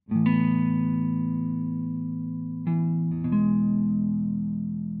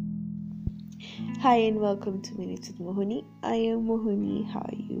Hi and welcome to Minutes with Mohoni. I am Mohoni. How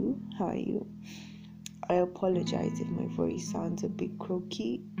are you? I apologize if my voice sounds a bit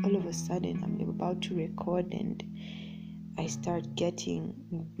croaky. All of a sudden, I'm about to record and I start getting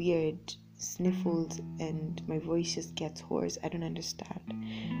weird sniffles and my voice just gets hoarse. I don't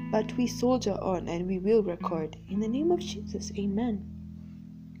understand. But we soldier on and we will record in the name of Jesus. Amen.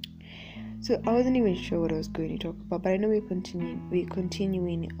 So I wasn't even sure what I was going to talk about, but I know we're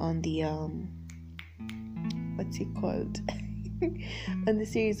continuing on the what's it called? On the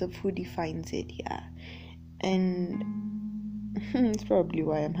series of Who Defines It, yeah. And it's probably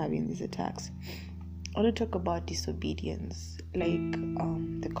why I'm having these attacks. I want to talk about disobedience, like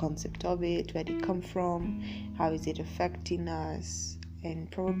the concept of it, where they come from, how is it affecting us, and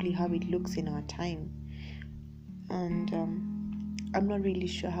probably how it looks in our time. And I'm not really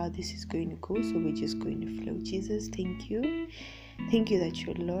sure how this is going to go, so we're just going to flow. Jesus, thank you. Thank you that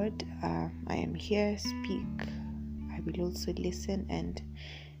you're Lord. I am here. Speak. I will also listen, and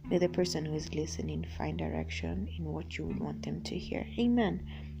may the person who is listening find direction in what you would want them to hear. Amen.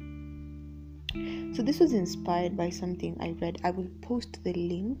 So this was inspired by something I read. I will post the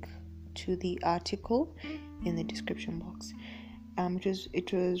link to the article in the description box.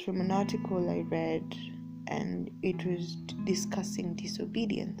 It was from an article I read, and it was discussing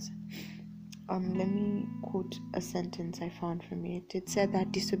disobedience. Let me quote a sentence I found from it. It said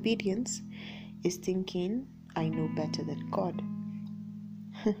that disobedience is thinking, I know better than God.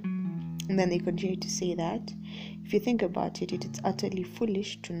 And then they continue to say that if you think about it, it's utterly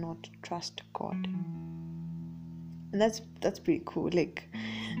foolish to not trust God. And that's pretty cool. Like,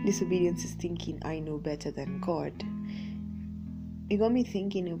 disobedience is thinking, I know better than God. It got me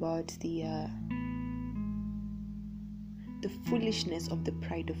thinking about the foolishness of the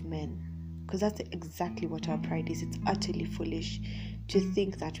pride of men. Because that's exactly what our pride is. It's utterly foolish to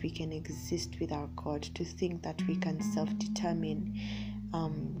think that we can exist without God, to think that we can self-determine,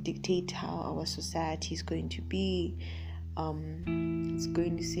 dictate how our society is going to be. It's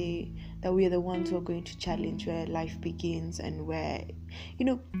going to say that we are the ones who are going to challenge where life begins and where,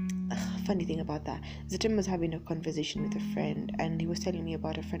 funny thing about that. The time I was having a conversation with a friend, and he was telling me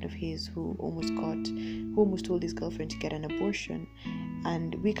about a friend of his who almost told his girlfriend to get an abortion.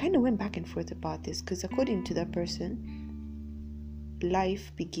 And we kind of went back and forth about this, because according to that person,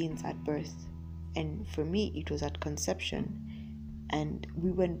 life begins at birth, and for me it was at conception. And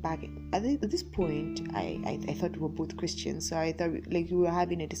we went back. At this point, I thought we were both Christians, so I thought we were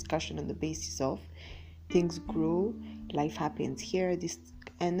having a discussion on the basis of things grow, life happens here, this.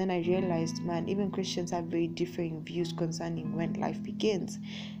 And then I realized, man, even Christians have very differing views concerning when life begins,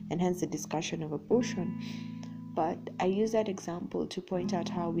 and hence the discussion of abortion. But I use that example to point out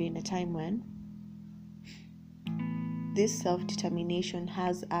how we're in a time when this self-determination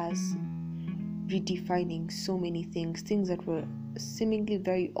has us redefining so many things that were seemingly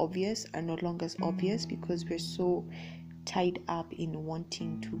very obvious are no longer as obvious, because we're so tied up in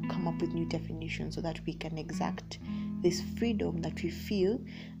wanting to come up with new definitions so that we can exact this freedom that we feel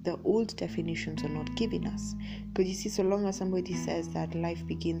the old definitions are not giving us. Because you see, so long as somebody says that life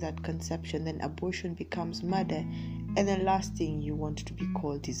begins at conception, then abortion becomes murder, and the last thing you want to be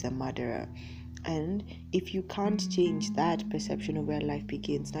called is a murderer. And if you can't change that perception of where life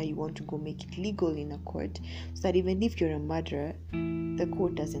begins, now you want to go make it legal in a court, so that even if you're a murderer, the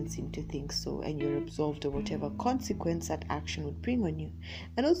court doesn't seem to think so, and you're absolved of whatever consequence that action would bring on you.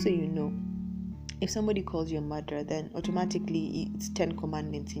 And also, if somebody calls you a murderer, then automatically it's 10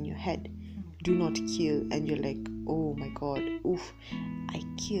 commandments in your head. Do not kill. And you're like, oh my God, oof, I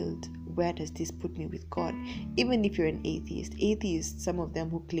killed. Where does this put me with God? Even if you're an atheist, some of them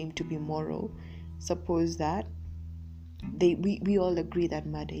who claim to be moral, suppose that we all agree that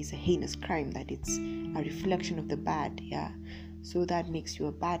murder is a heinous crime, that it's a reflection of the bad, yeah. So that makes you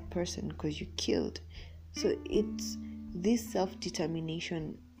a bad person because you killed. So it's this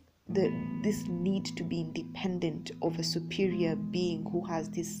self-determination, this need to be independent of a superior being who has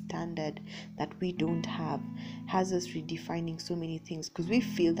this standard that we don't have, has us redefining so many things, because we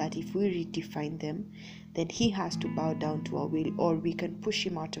feel that if we redefine them, then he has to bow down to our will, or we can push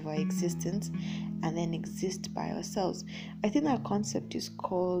him out of our existence and then exist by ourselves. I think that concept is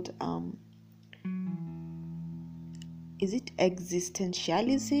called is it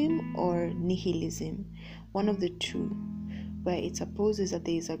existentialism or nihilism? One of the two, where it supposes that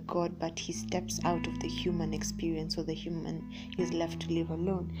there is a God, but he steps out of the human experience, so the human is left to live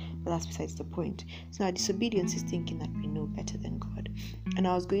alone. But that's besides the point. So now disobedience is thinking that we know better than God. And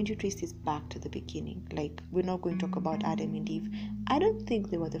I was going to trace this back to the beginning. Like, we're not going to talk about Adam and Eve. I don't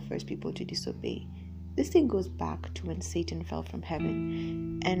think they were the first people to disobey. This thing goes back to when Satan fell from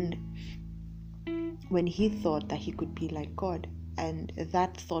heaven. And when he thought that he could be like God. And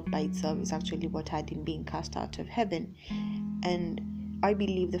that thought by itself is actually what had him being cast out of heaven. And I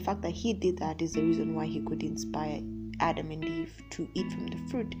believe the fact that he did that is the reason why he could inspire Adam and Eve to eat from the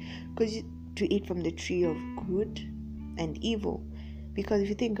fruit, because to eat from the tree of good and evil. Because if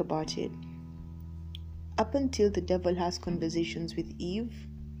you think about it, up until the devil has conversations with Eve,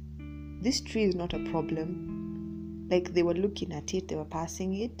 this tree is not a problem. Like, they were looking at it, they were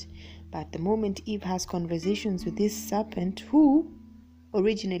passing it, but the moment Eve has conversations with this serpent who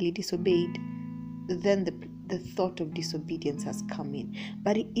originally disobeyed, then the thought of disobedience has come in.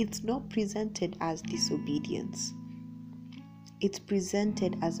 But it's not presented as disobedience. It's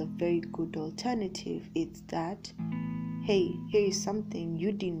presented as a very good alternative. It's that, hey, here is something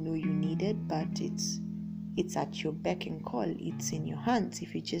you didn't know you needed, but it's at your beck and call. It's in your hands.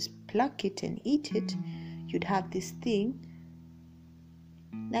 If you just pluck it and eat it, you'd have this thing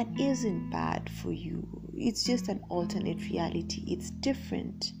that isn't bad for you. It's just an alternate reality. It's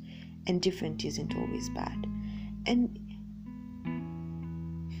different, and different isn't always bad. And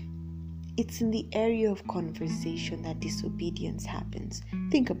it's in the area of conversation that disobedience happens.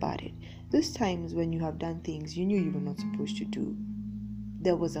 Think about it. Those times when you have done things you knew you were not supposed to do,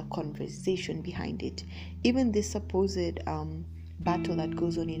 there was a conversation behind it. Even this supposed battle that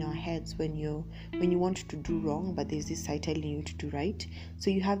goes on in our heads when you want to do wrong, but there's this side telling you to do right. So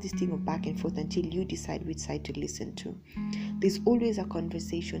you have this thing of back and forth until you decide which side to listen to. There's always a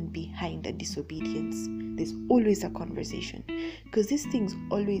conversation behind a disobedience. There's always a conversation, because these things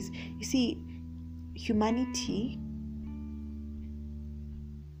always, you see, humanity,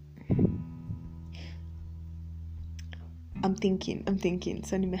 I'm thinking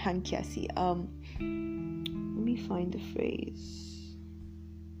so nimehang kiasi. Let me find the phrase.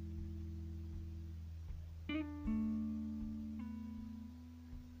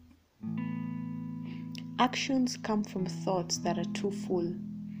 Actions come from thoughts that are too full.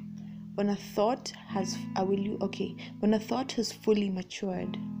 When a thought has fully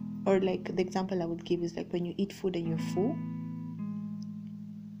matured, or like the example I would give is like when you eat food and you're full.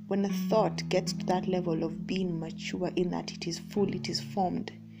 When a thought gets to that level of being mature in that it is full, it is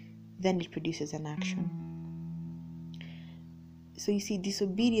formed, then it produces an action. So you see,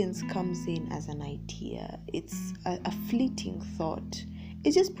 disobedience comes in as an idea. It's a fleeting thought.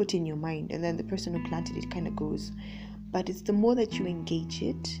 It's just put in your mind, and then the person who planted it kind of goes. But it's the more that you engage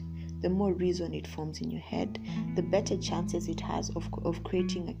it, the more reason it forms in your head, the better chances it has of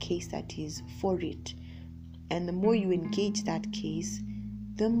creating a case that is for it. And the more you engage that case,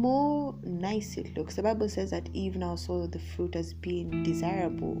 the more nice it looks. The Bible says that Eve now saw the fruit as being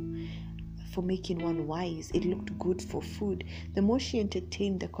desirable for making one wise. It looked good for food. The more she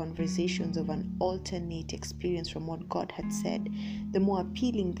entertained the conversations of an alternate experience from what God had said, the more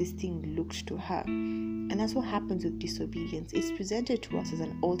appealing this thing looked to her. And that's what happens with disobedience. It's presented to us as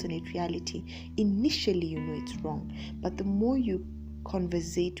an alternate reality. Initially, you know it's wrong, but the more you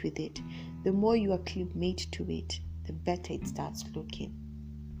conversate with it, the more you acclimate to it, the better it starts looking.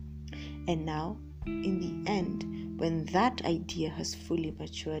 And now, in the end, when that idea has fully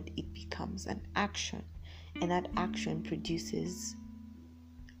matured, it becomes an action. And that action produces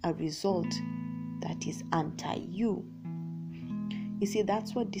a result that is anti-you. You see,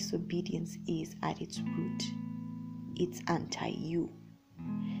 that's what disobedience is at its root. It's anti-you.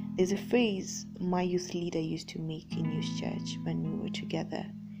 There's a phrase my youth leader used to make in youth church when we were together.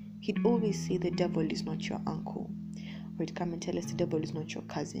 He'd always say, the devil is not your uncle. Or he'd come and tell us the devil is not your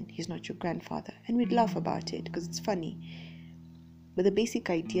cousin, he's not your grandfather. And we'd laugh about it because it's funny. But the basic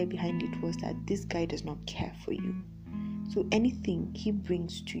idea behind it was that this guy does not care for you. So anything he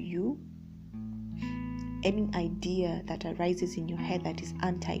brings to you, any idea that arises in your head that is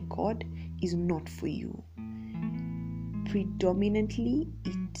anti-God, is not for you. Predominantly,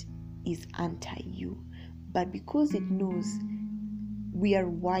 it is anti-you. But because it knows we are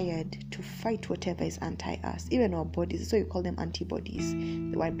wired to fight whatever is anti-us, even our bodies, so you call them antibodies,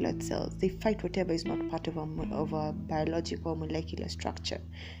 the white blood cells, they fight whatever is not part of a biological molecular structure.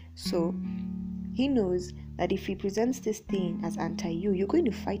 So he knows that if he presents this thing as anti-you, you're going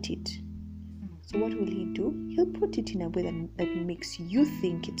to fight it. So what will he do? He'll put it in a way that makes you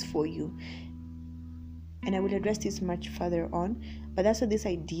think it's for you. And I will address this much further on, but that's what this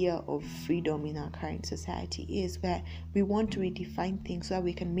idea of freedom in our current society is, where we want to redefine things so that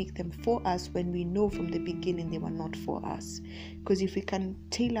we can make them for us when we know from the beginning they were not for us. Because if we can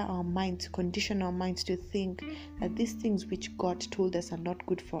tailor our minds, condition our minds to think that these things which God told us are not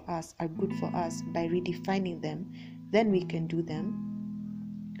good for us are good for us by redefining them, then we can do them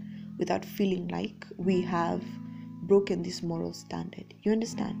without feeling like we have broken this moral standard. You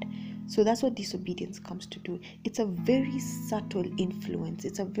understand? So that's what disobedience comes to do. It's a very subtle influence.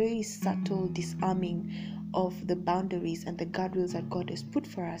 It's a very subtle disarming of the boundaries and the guardrails that God has put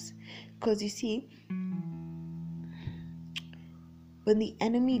for us. Because you see, when the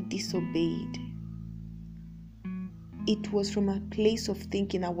enemy disobeyed, it was from a place of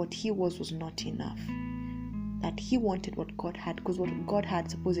thinking that what he was not enough. That he wanted what God had, because what God had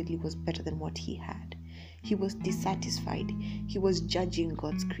supposedly was better than what he had. He was dissatisfied. He was judging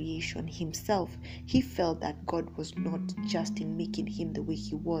God's creation himself. He felt that God was not just in making him the way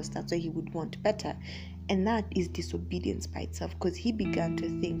he was. That's why he would want better. And that is disobedience by itself, because he began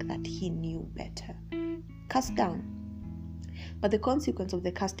to think that he knew better. Cast down. But the consequence of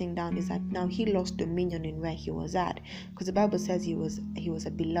the casting down is that now he lost dominion in where he was at, because the Bible says he was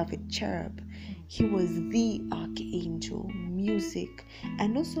a beloved cherub. He was the archangel, music,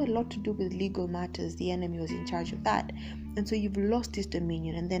 and also a lot to do with legal matters. The enemy was in charge of that. And so you've lost this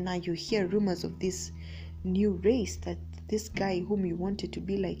dominion, and then now you hear rumors of this new race that this guy whom you wanted to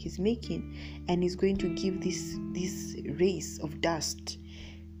be like is making, and he's going to give this race of dust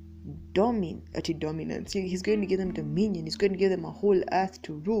dominance. He's going to give them dominion. He's going to give them a whole earth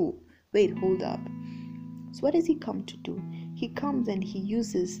to rule. Wait, hold up. So what does he come to do? He comes and he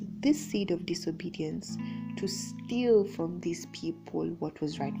uses this seed of disobedience to steal from these people what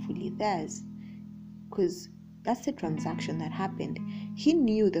was rightfully theirs. Because that's the transaction that happened. He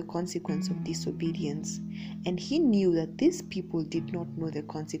knew the consequence of disobedience, and he knew that these people did not know the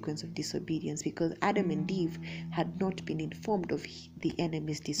consequence of disobedience, because Adam and Eve had not been informed of the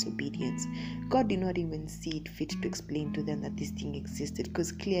enemy's disobedience. God did not even see it fit to explain to them that this thing existed,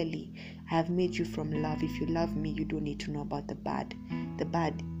 because clearly, I have made you from love. If you love me, you don't need to know about the bad. The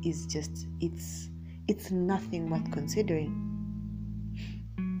bad is just, it's nothing worth considering.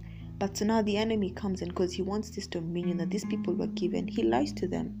 But so now the enemy comes in, because he wants this dominion that these people were given. He lies to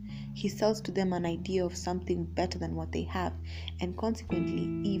them. He sells to them an idea of something better than what they have. And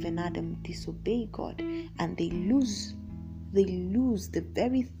consequently, Eve and Adam disobey God, and they lose the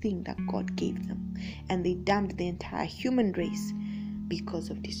very thing that God gave them. And they damned the entire human race because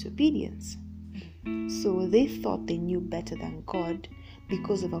of disobedience. So they thought they knew better than God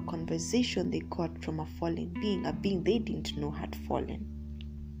because of a conversation they got from a fallen being, a being they didn't know had fallen.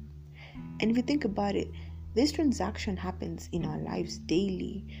 And if you think about it, this transaction happens in our lives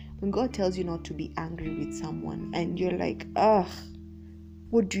daily. When God tells you not to be angry with someone, and you're like,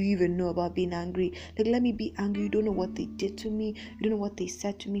 what do you even know about being angry? Like, let me be angry. You don't know what they did to me. You don't know what they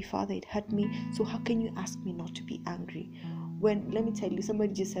said to me. Father, it hurt me. So how can you ask me not to be angry? When, let me tell you,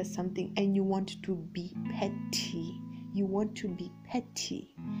 somebody just says something and you want to be petty. You want to be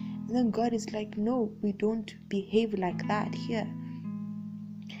petty. And then God is like, no, we don't behave like that here.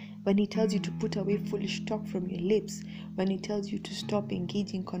 When he tells you to put away foolish talk from your lips, when he tells you to stop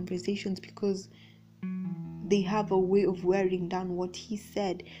engaging conversations because they have a way of wearing down what he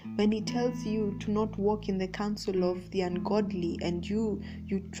said, when he tells you to not walk in the counsel of the ungodly, and you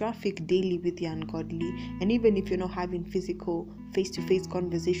traffic daily with the ungodly, and even if you're not having physical face-to-face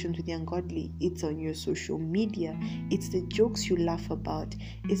conversations with the ungodly, it's on your social media, it's the jokes you laugh about,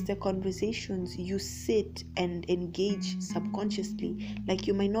 it's the conversations you sit and engage subconsciously, like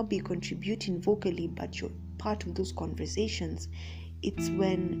you might not be contributing vocally, but you're part of those conversations. It's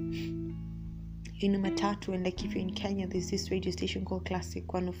when in a matatu, and like if you're in Kenya, there's this radio station called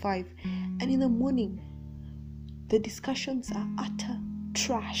Classic 105, and in the morning the discussions are utter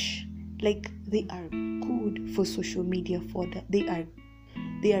trash. Like, they are good for social media fodder. They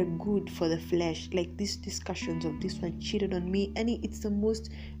are good for the flesh. Like these discussions of this one cheated on me, and it's the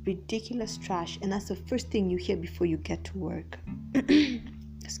most ridiculous trash, and that's the first thing you hear before you get to work.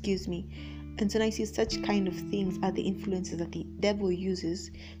 Excuse me. And so I see such kind of things are the influences that the devil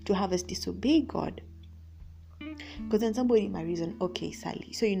uses to have us disobey God. Because then somebody might reason, okay,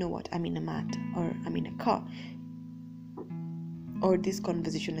 Sally, so you know what, I'm in a mat, or I'm in a car, or this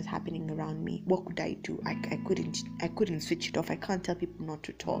conversation is happening around me. What could I do? I couldn't switch it off. I can't tell people not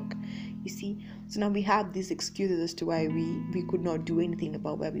to talk. You see? So now we have these excuses as to why we could not do anything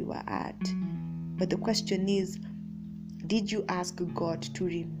about where we were at. But the question is, did you ask God to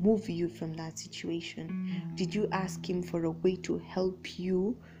remove you from that situation? Did you ask him for a way to help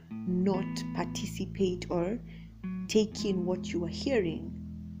you not participate or take in what you are hearing?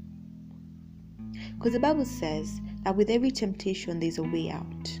 Because the Bible says that with every temptation there's a way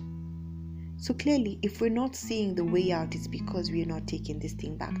out. So clearly, if we're not seeing the way out, it's because we're not taking this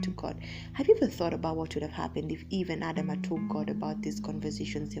thing back to God. Have you ever thought about what would have happened if Eve and Adam had told God about these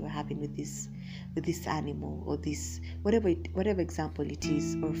conversations they were having with this animal, or this whatever example it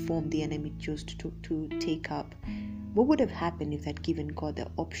is or form the enemy chose to take up? What would have happened if they'd given God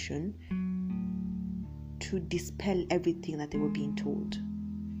the option to dispel everything that they were being told?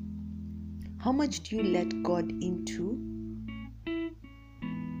 How much do you let God into?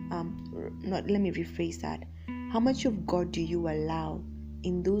 Let me rephrase that. How much of God do you allow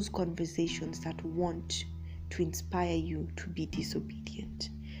in those conversations that want to inspire you to be disobedient?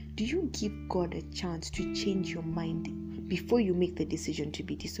 Do you give God a chance to change your mind before you make the decision to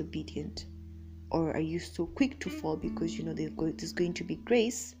be disobedient? Or are you so quick to fall because you know there's going to be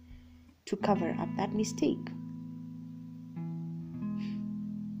grace to cover up that mistake?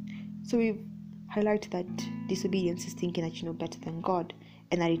 So we've highlighted that disobedience is thinking that you know better than God,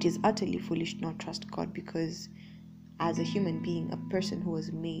 and that it is utterly foolish to not trust God, because as a human being, a person who was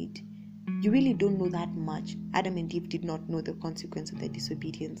made, you really don't know that much. Adam and Eve did not know the consequence of their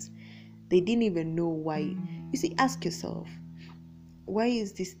disobedience. They didn't even know why. You see, ask yourself, why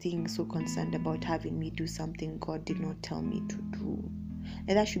is this thing so concerned about having me do something God did not tell me to do?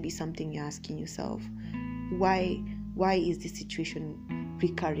 And that should be something you're asking yourself. Why is this situation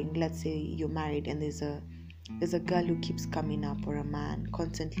recurring? Let's say you're married and there's a girl who keeps coming up, or a man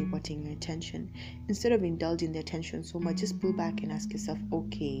constantly wanting your attention. Instead of indulging the attention so much, just pull back and ask yourself,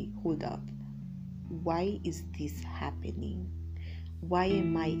 okay, hold up. Why is this happening? Why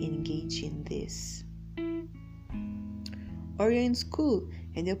am I engaging this? Or you're in school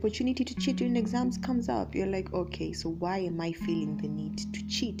and the opportunity to cheat during exams comes up. You're like, okay, so why am I feeling the need to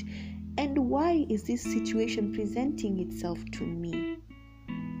cheat? And why is this situation presenting itself to me?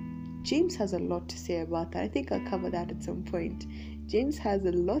 James has a lot to say about that. I think I'll cover that at some point. James has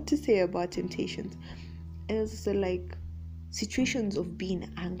a lot to say about temptations. And it's also like situations of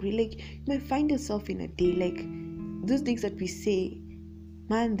being angry. Like, you might find yourself in a day, like those days that we say,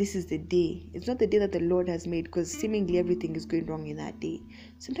 man, this is the day. It's not the day that the Lord has made, because seemingly everything is going wrong in that day.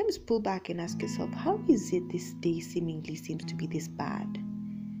 Sometimes pull back and ask yourself, how is it this day seemingly seems to be this bad?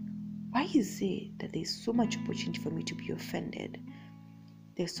 Why is it that there's so much opportunity for me to be offended?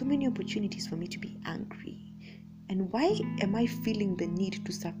 There's so many opportunities for me to be angry. And why am I feeling the need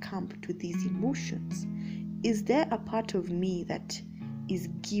to succumb to these emotions? Is there a part of me that is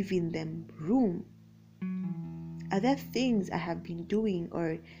giving them room? Are there things I have been doing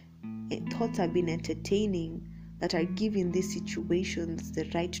or thoughts I've been entertaining that are giving these situations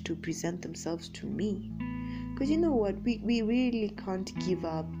the right to present themselves to me? Because you know what? We really can't give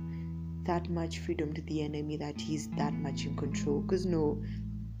up that much freedom to the enemy, that he's that much in control. Because no,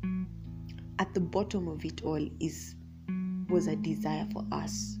 at the bottom of it all was a desire for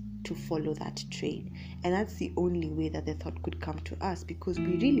us to follow that train, and that's the only way that the thought could come to us, because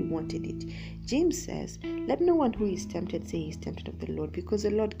we really wanted it. James says, let no one who is tempted say he is tempted of the Lord, because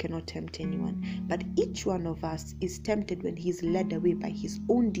the Lord cannot tempt anyone, but each one of us is tempted when he is led away by his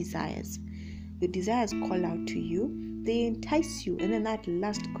own desires. Your desires call out to you, they entice you, and then that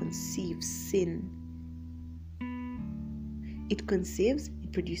lust conceives sin. It conceives,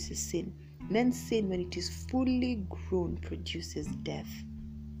 it produces sin. Then sin, when it is fully grown, produces death.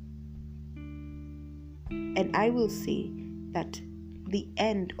 And I will say that the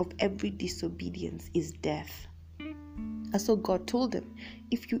end of every disobedience is death. And so God told them,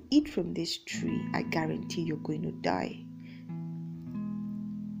 if you eat from this tree, I guarantee you're going to die.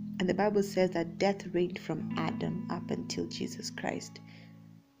 And the Bible says that death reigned from Adam up until Jesus Christ.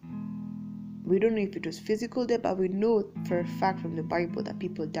 We don't know if it was physical death, but we know for a fact from the Bible that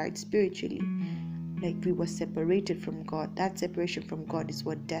people died spiritually. Like, we were separated from God. That separation from God is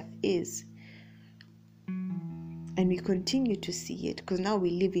what death is. And we continue to see it, because now we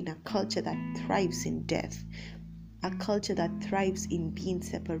live in a culture that thrives in death. A culture that thrives in being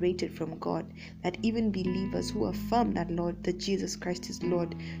separated from God. That even believers who affirm that Jesus Christ is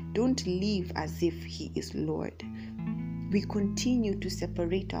Lord don't live as if He is Lord. We continue to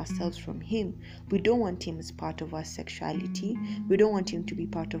separate ourselves from Him. We don't want Him as part of our sexuality. We don't want Him to be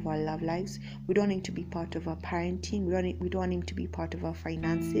part of our love lives. We don't want Him to be part of our parenting. We don't want Him to be part of our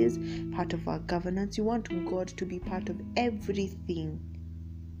finances, part of our governance. We want God to be part of everything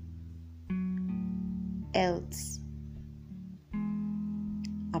else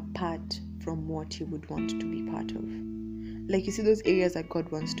apart from what He would want to be part of. Like, you see those areas that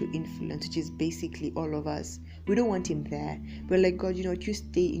God wants to influence, which is basically all of us. We don't want Him there. We're like, God, you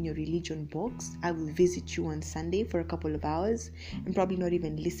stay in your religion box. I will visit you on Sunday for a couple of hours and probably not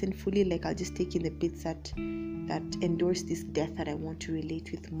even listen fully. Like, I'll just take in the bits that endorse this death that I want to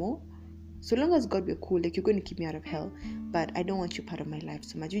relate with more. So long as God, we're cool. Like, you're going to keep me out of hell, but I don't want you part of my life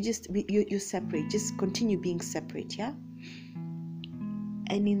so much. You're separate. Just continue being separate, yeah.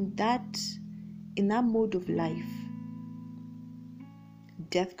 And in that mode of life,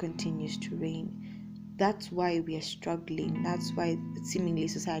 death continues to reign. That's why we are struggling. That's why seemingly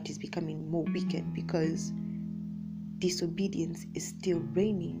society is becoming more wicked, because disobedience is still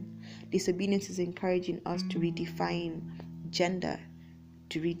reigning. Disobedience is encouraging us to redefine gender,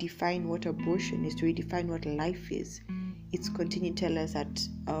 to redefine what abortion is, to redefine what life is. It's continuing to tell us that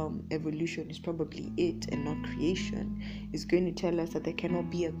evolution is probably it and not creation. It's going to tell us that there cannot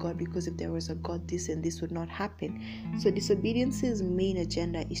be a God, because if there was a God, this and this would not happen. So disobedience's main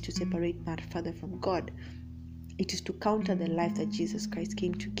agenda is to separate man further from God. It is to counter the life that Jesus Christ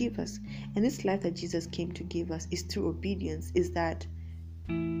came to give us. And this life that Jesus came to give us is through obedience. Is that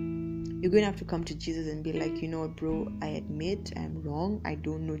you're going to have to come to Jesus and be like, you know what, bro, I admit I'm wrong. I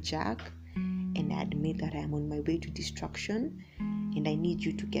don't know Jack. And I admit that I am on my way to destruction. And I need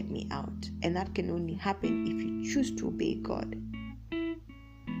you to get me out. And that can only happen if you choose to obey God.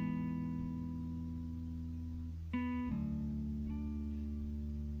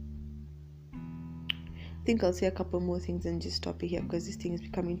 I think I'll say a couple more things and just stop it here, because this thing is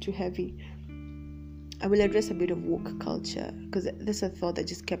becoming too heavy. I will address a bit of woke culture, because there's a thought that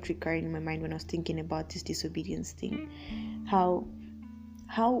just kept recurring in my mind when I was thinking about this disobedience thing. How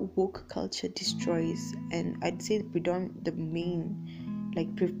woke culture destroys, and I'd say the main,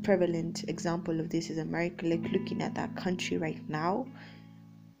 like, prevalent example of this is America. Like, looking at that country right now,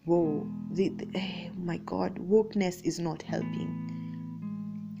 whoa, my God, wokeness is not helping.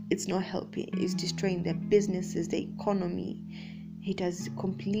 It's not helping. It's destroying their businesses, their economy. It has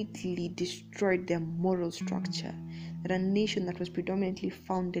completely destroyed their moral structure. That a nation that was predominantly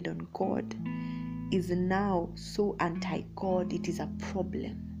founded on God is now so anti-God, it is a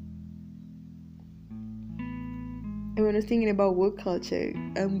problem. And when I was thinking about woke culture,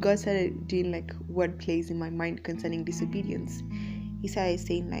 God started doing like word plays in my mind concerning disobedience. He started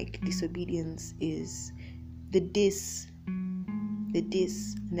saying like disobedience is the dis,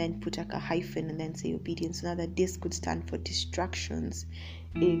 and then put like a hyphen and then say obedience. Now that dis could stand for distractions,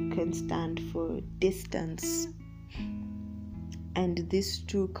 it can stand for distance, and these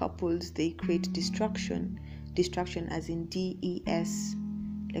two couples, they create destruction as in DES,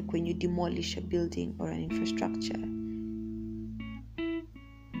 like when you demolish a building or an infrastructure.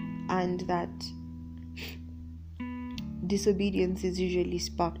 And that disobedience is usually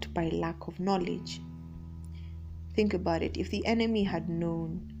sparked by lack of knowledge. Think about it. If the enemy had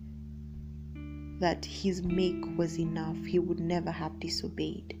known that his make was enough, he would never have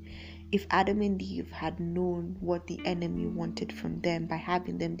disobeyed. If Adam and Eve had known what the enemy wanted from them by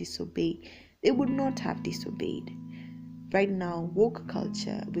having them disobey, they would not have disobeyed. Right now, woke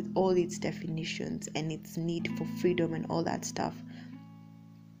culture, with all its definitions and its need for freedom and all that stuff,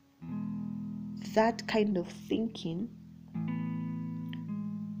 that kind of thinking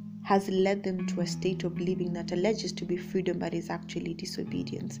has led them to a state of living that alleges to be freedom but is actually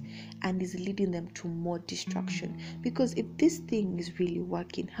disobedience, and is leading them to more destruction. Because if this thing is really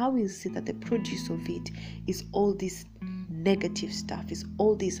working, how is it that the produce of it is all this negative stuff, is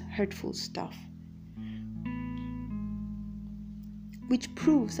all this hurtful stuff? Which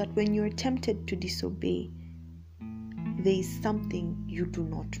proves that when you're tempted to disobey, there is something you do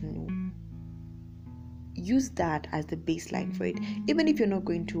not know. Use that as the baseline for it. Even if you're not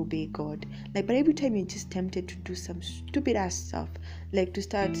going to obey God, like, but every time you're just tempted to do some stupid ass stuff, like to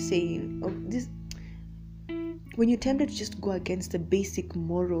start saying, oh, this, when you're tempted to just go against the basic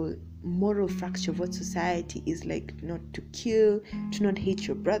moral fracture of what society is, like not to kill, to not hate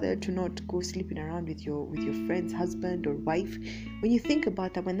your brother, to not go sleeping around with your friend's husband or wife, when you think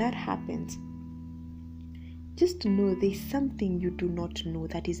about that, when that happens, just to know there's something you do not know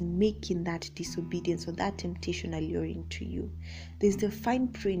that is making that disobedience or that temptation alluring to you. There's the fine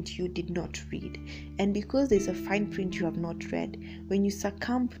print you did not read. And because there's a fine print you have not read, when you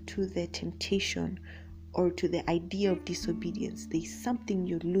succumb to the temptation or to the idea of disobedience, there's something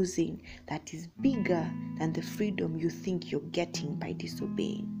you're losing that is bigger than the freedom you think you're getting by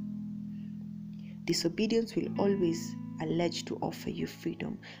disobeying. Disobedience will always allege to offer you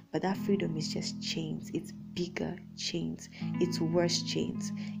freedom, but that freedom is just chains. It's bigger chains, it's worse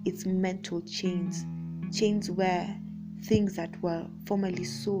chains, it's mental chains where things that were formerly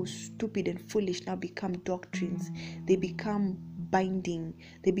so stupid and foolish now become doctrines. They become binding,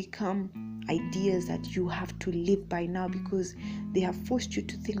 they become ideas that you have to live by now, because they have forced you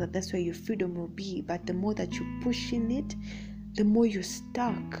to think that that's where your freedom will be. But the more that you push in it, the more you're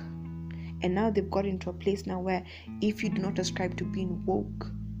stuck. And now they've got into a place now where if you do not ascribe to being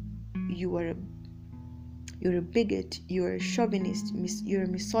woke, you're a bigot, you're a chauvinist, you're a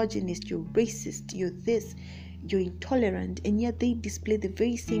misogynist, you're racist, you're this, you're intolerant, and yet they display the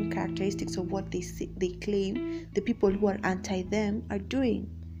very same characteristics of what they claim the people who are anti them are doing.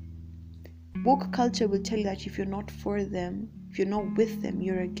 Woke culture will tell you that if you're not for them, if you're not with them,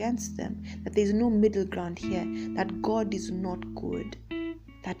 you're against them, that there's no middle ground here, that God is not good,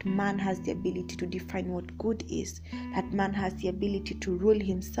 that man has the ability to define what good is, that man has the ability to rule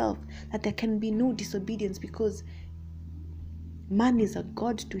himself, that there can be no disobedience because man is a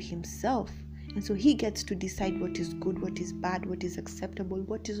god to himself, and so he gets to decide what is good, what is bad, what is acceptable,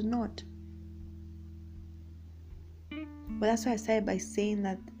 what is not. But that's why I started by saying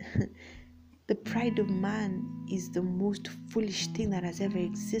that the pride of man is the most foolish thing that has ever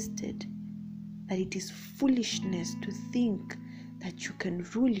existed. That it is foolishness to think that you can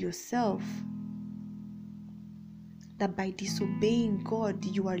rule yourself. That by disobeying God,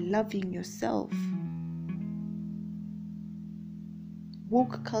 you are loving yourself.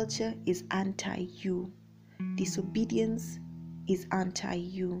 Woke culture is anti-you. Disobedience is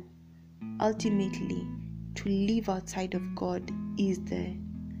anti-you. Ultimately, to live outside of God is the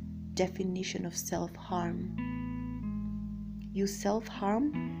definition of self-harm. You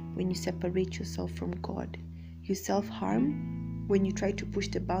self-harm when you separate yourself from God. You self-harm when you try to push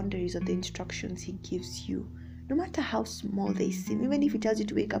the boundaries of the instructions He gives you, no matter how small they seem. Even if He tells you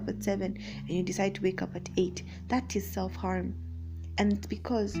to wake up at 7 and you decide to wake up at 8, that is self-harm. And it's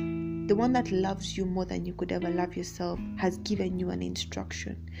because the one that loves you more than you could ever love yourself has given you an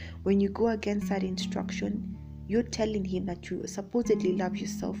instruction. When you go against that instruction, you're telling Him that you supposedly love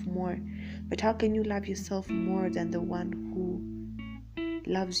yourself more. But how can you love yourself more than the one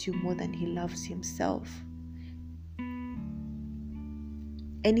who loves you more than He loves Himself?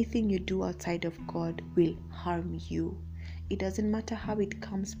 Anything you do outside of God will harm you. It doesn't matter how it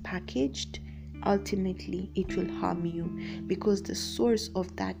comes packaged. Ultimately, it will harm you because the source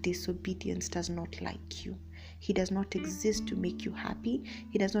of that disobedience does not like you. He does not exist to make you happy.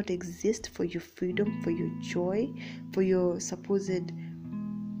 He does not exist for your freedom, for your joy, for your supposed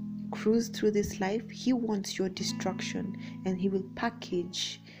cruise through this life. He wants your destruction, and He will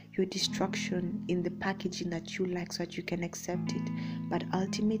package your destruction in the packaging that you like so that you can accept it. But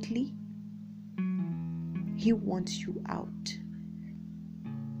ultimately, He wants you out.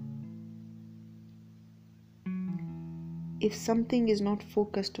 If something is not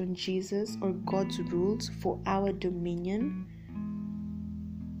focused on Jesus or God's rules for our dominion,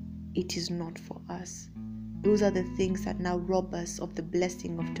 it is not for us. Those are the things that now rob us of the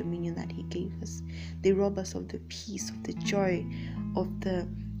blessing of dominion that He gave us. They rob us of the peace, of the joy, of the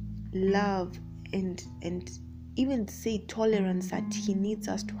love, and even say tolerance that He needs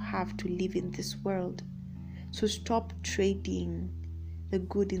us to have to live in this world. So stop trading the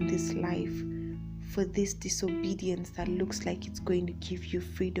good in this life for this disobedience that looks like it's going to give you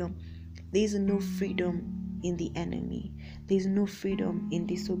freedom. There is no freedom in the enemy. There is no freedom in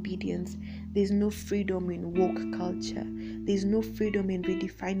disobedience. There is no freedom in woke culture. There is no freedom in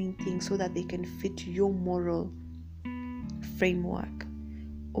redefining things so that they can fit your moral framework.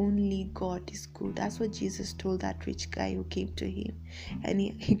 Only God is good. That's what Jesus told that rich guy who came to Him, and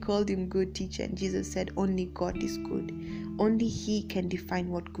he called him good teacher, and Jesus said only God is good. Only He can define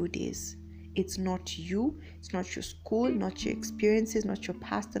what good is. It's not you, it's not your school, not your experiences, not your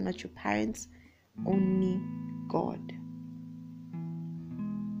pastor, not your parents. Only God.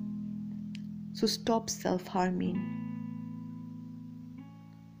 So stop self-harming.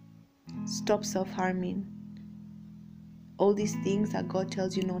 Stop self-harming. All these things that God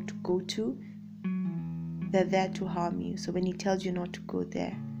tells you not to go to, they're there to harm you. So when He tells you not to go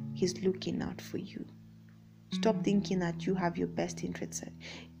there, He's looking out for you. Stop thinking that you have your best interests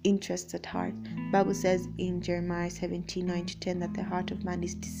at heart. The Bible says in Jeremiah 17:9-10 that the heart of man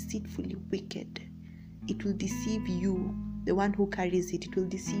is deceitfully wicked. It will deceive you. The one who carries it, it will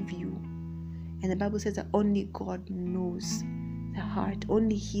deceive you. And the Bible says that only God knows the heart.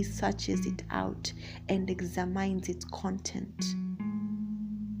 Only He searches it out and examines its content.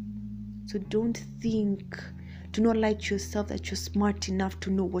 So don't think, do not lie to yourself that you're smart enough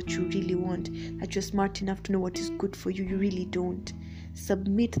to know what you really want, that you're smart enough to know what is good for you. You really don't.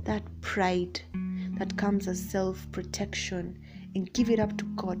 Submit that pride that comes as self-protection and give it up to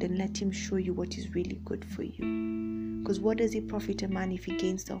God and let Him show you what is really good for you. Because what does it profit a man if he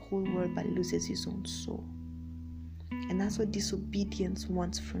gains the whole world but loses his own soul? And that's what disobedience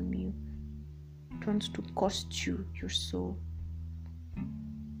wants from you. It wants to cost you your soul.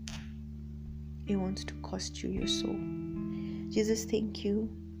 It wants to cost you your soul. Jesus, thank you.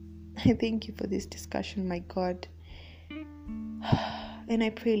 I thank you for this discussion, my God. And I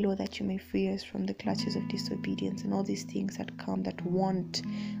pray, Lord, that you may free us from the clutches of disobedience and all these things that come, that want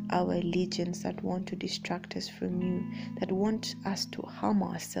our allegiance, that want to distract us from you, that want us to harm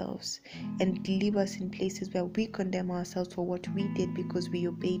ourselves and leave us in places where we condemn ourselves for what we did because we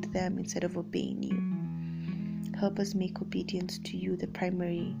obeyed them instead of obeying you. Help us make obedience to you the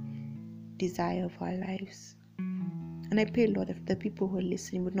primary desire of our lives. And I pray, Lord, if the people who are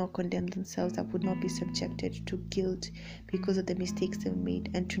listening would not condemn themselves, that would not be subjected to guilt because of the mistakes they've made,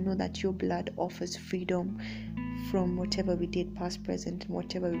 and to know that your blood offers freedom from whatever we did past, present, and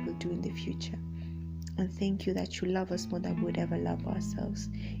whatever we will do in the future. And thank you that you love us more than we would ever love ourselves.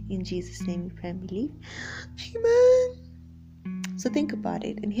 In Jesus' name we pray and believe. Amen. So think about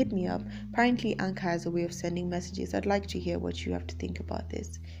it and hit me up. Apparently Anchor has a way of sending messages. I'd like to hear what you have to think about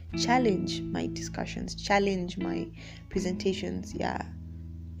this. Challenge my discussions, challenge my presentations. Yeah,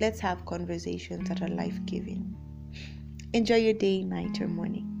 let's have conversations that are life-giving. Enjoy your day, night, or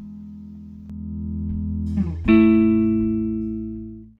morning.